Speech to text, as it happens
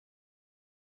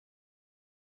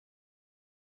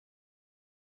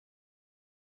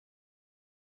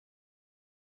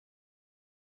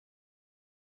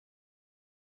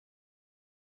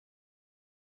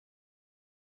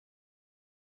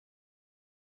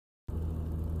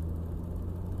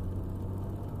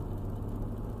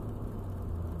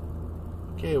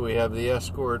Okay, we have the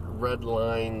Escort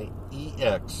Redline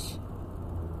EX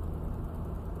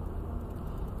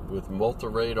with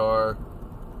MultaRadar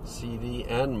CD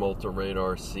and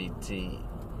MultaRadar CT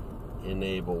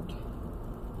enabled.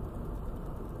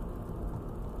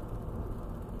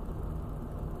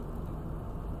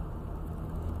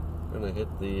 I'm going to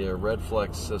hit the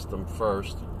RedFlex system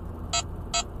first.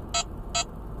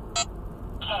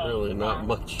 Really not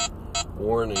much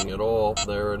warning at all.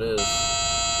 There it is.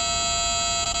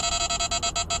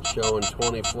 Showing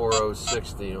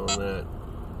 24060 on that.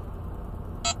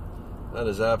 That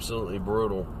is absolutely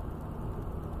brutal.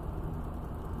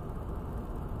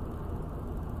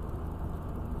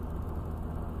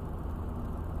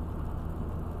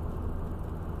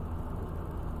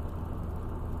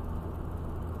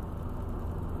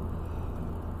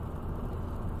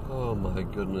 Oh my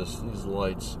goodness, these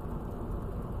lights,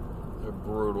 they're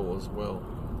brutal as well.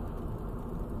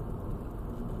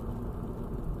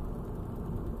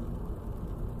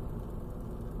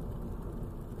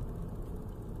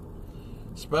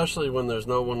 Especially when there's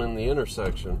no one in the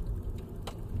intersection.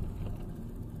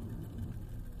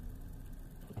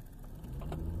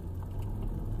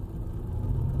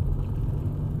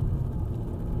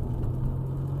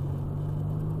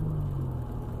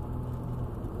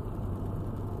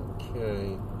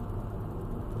 Okay.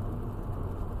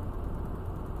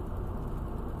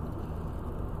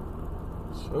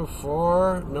 So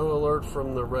far, no alert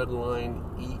from the Redline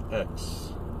EX.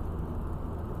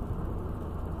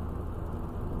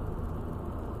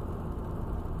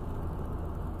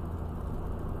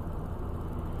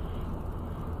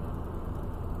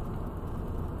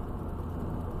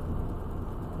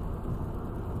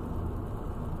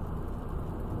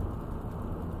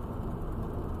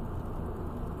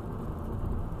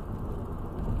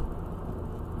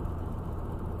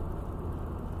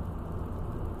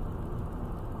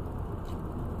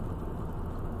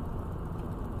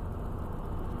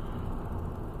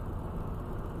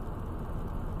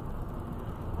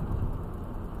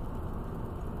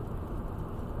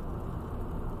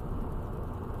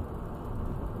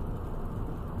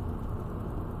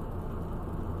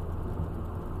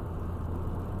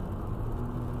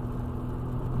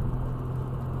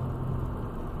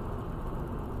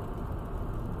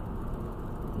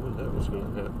 That was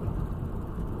going to happen.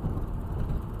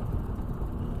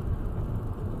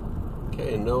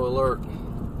 Okay, no alert.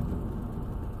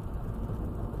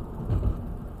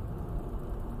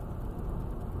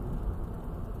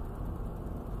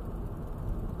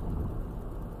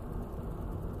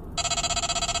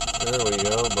 There we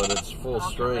go, but it's full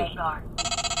strength.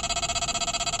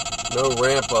 No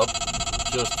ramp up,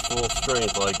 just full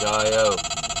strength like IO.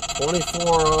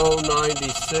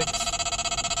 24096.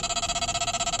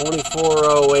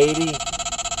 24080.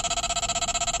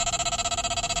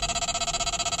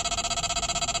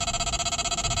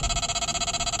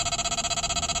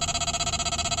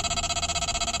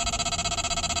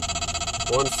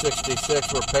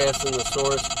 $166, we're passing the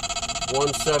source.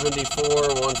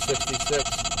 174, 166,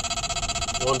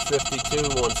 152,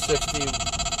 160,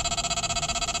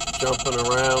 jumping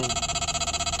around.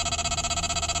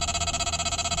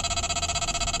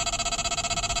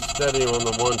 Steady on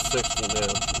the 160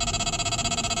 now.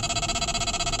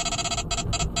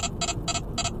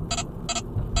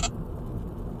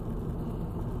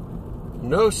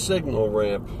 No signal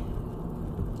ramp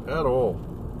at all.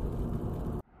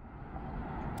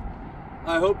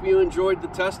 I hope you enjoyed the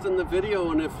test and the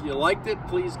video, and if you liked it,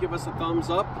 please give us a thumbs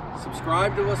up.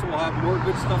 Subscribe to us, we'll have more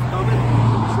good stuff coming.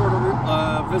 Be sure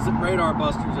to visit Radar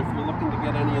Busters if you're looking to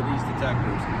get any of these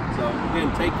detectors. So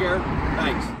again, take care.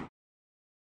 Thanks.